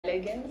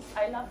leggings.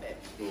 I love it.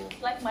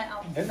 It's like my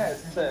outfit. Hina,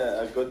 it's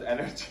a good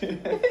energy.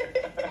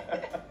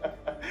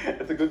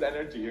 It's a good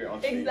energy here on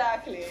stage.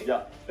 Exactly.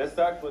 Yeah, let's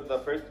start with the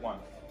first one.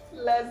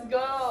 Let's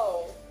go.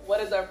 What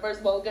is our first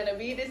ball gonna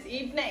be this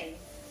evening?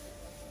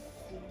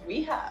 We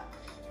have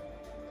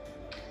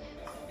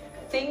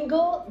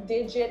single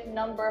digit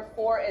number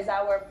 4 is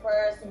our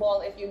first ball.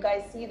 If you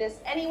guys see this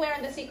anywhere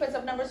in the sequence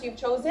of numbers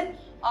you've chosen,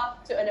 off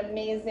to an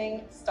amazing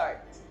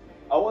start.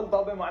 أول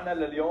طابة معنا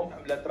لليوم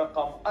حملت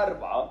رقم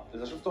 4.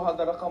 إذا شفتوا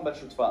هذا الرقم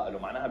بلشوا تفائلوا،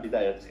 معناها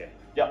بداية خير.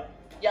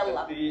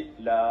 يلا. نبتدي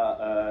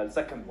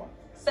للسكند one.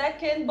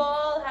 Second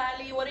ball,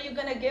 Hallie, what are you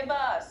gonna give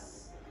us?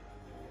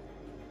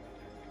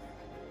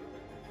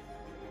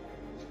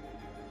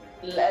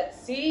 Let's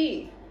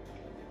see.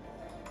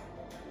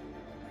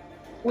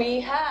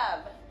 We have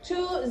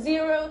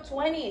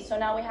 2020. So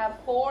now we have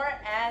 4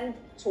 and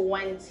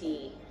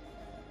 20.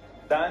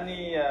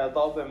 ثاني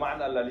طابة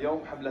معنا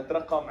لليوم حملت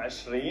رقم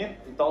 20.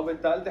 الطابة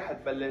الثالثة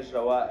حتبلش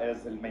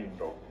جوائز المين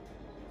درو.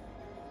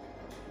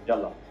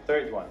 يلا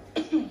third one.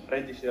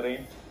 Ready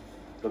شيرين؟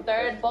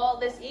 Third ball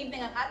this evening,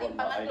 ang ating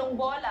pangatlong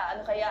bola.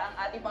 Ano kaya ang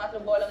ating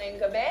pangatlong bola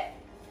ngayong gabi?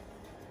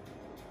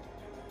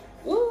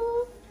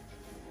 Woo!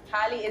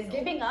 Hallie is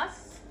giving us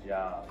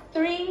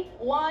 3,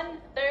 1,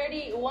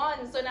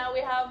 31. So now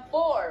we have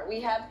 4, we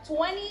have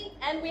 20,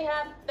 and we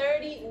have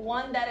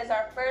 31. That is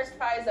our first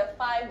prize of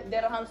 5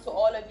 dirhams to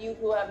all of you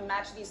who have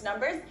matched these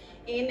numbers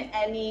in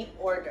any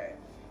order.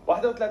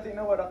 31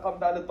 هو رقم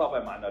ثالث طابة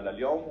معنا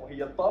لليوم،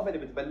 وهي الطابة اللي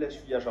بتبلش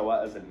فيها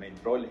جوائز المين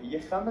درو اللي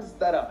هي 5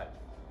 درهم.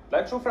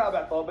 لنشوف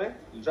رابع طابة،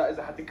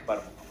 الجائزة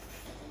حتكبر.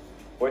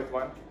 Fourth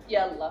one.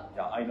 يلا.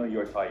 Yeah, I know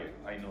you're tired.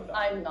 I know that.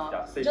 I'm not.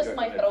 Yeah, just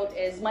my throat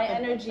is. My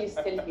energy is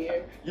still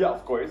here. Yeah,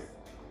 of course.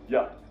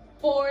 Yeah.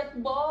 Fourth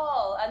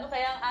ball. Ano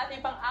kaya ang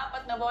ating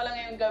pang-apat na bola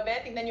ngayong gabi?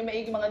 Tingnan nyo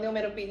maigi mga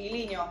numero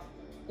pinili nyo.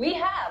 We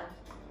have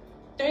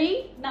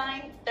 3,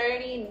 9,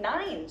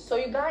 39. So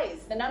you guys,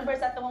 the numbers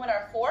at the moment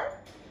are 4,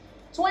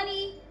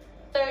 20,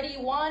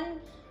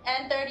 31,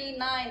 and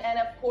 39. And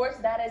of course,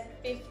 that is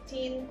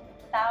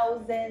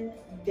 15,000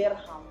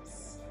 dirhams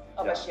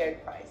of a shared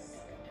prize.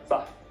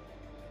 صح.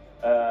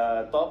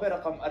 طابة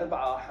رقم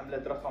 4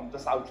 حملت رقم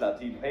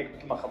 39، وهيك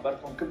مثل ما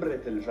خبرتكم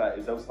كبرت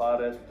الجائزة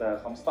وصارت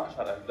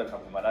 15,000 درهم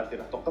إماراتي،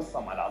 رح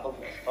تقسم على عدد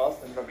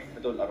الأشخاص المجمعين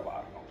هدول الأربعة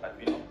أرقام،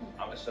 شايفينهم؟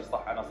 عم أشر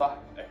صح أنا صح؟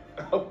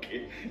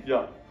 أوكي،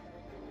 يلا.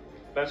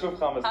 لنشوف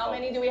خامس How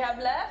many do we have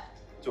left?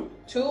 2.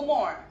 2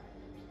 more.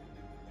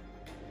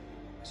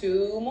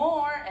 2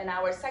 more, and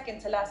our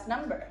second to last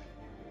number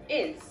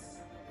is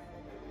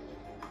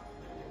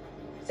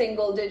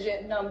single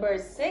digit number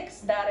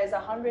 6. That is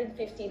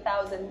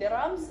 150,000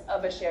 dirhams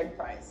of a shared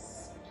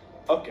prize.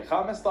 اوكي،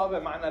 خامس طابة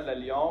معنا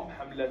لليوم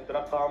حملت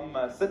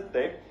رقم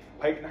 6،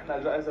 وهيك نحن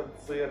الجائزة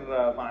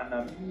بتصير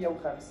معنا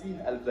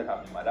 150,000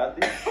 درهم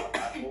إماراتي،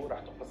 رح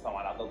تقسم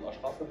على عدد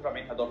الأشخاص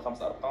المجمعين هدول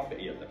 5 أرقام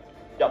بأي درهم.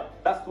 يلا،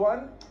 last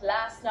one.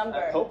 Last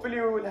number.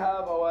 Hopefully we will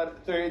have our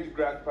third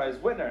grand prize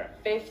winner.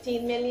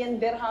 15 million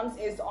dirhams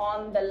is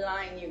on the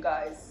line, you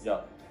guys.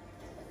 Yeah.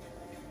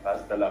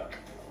 That's the luck.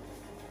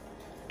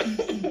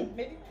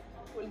 Maybe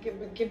we'll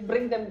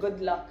bring them good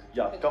luck.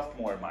 Yeah, cuff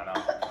more, man.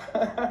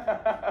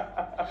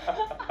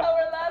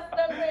 Our last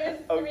number is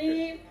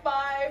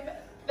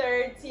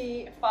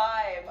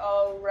 3535.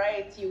 All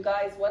right, you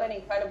guys, what an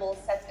incredible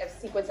set of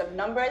sequence of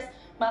numbers.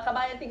 Mga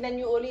kabayan, tignan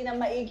nyo uli ng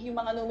maigi yung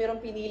mga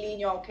numerong pinili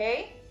nyo, okay?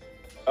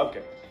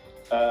 Okay.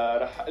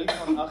 رح أقول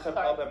لكم آخر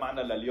طابة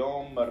معنا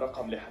لليوم،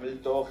 الرقم اللي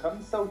حملته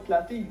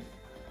 35.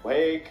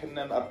 وهيك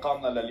هن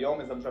ارقامنا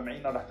لليوم، اذا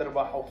مجمعينها رح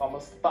تربحوا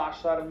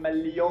 15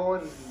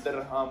 مليون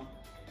درهم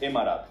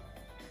اماراتي.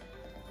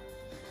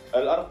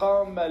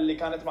 الارقام اللي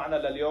كانت معنا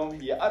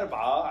لليوم هي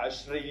 4،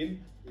 20،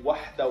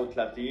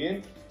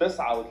 31،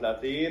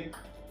 39،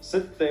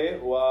 6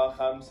 و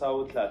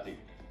 35.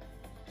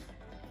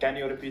 Can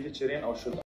you repeat it, شيرين, or should I?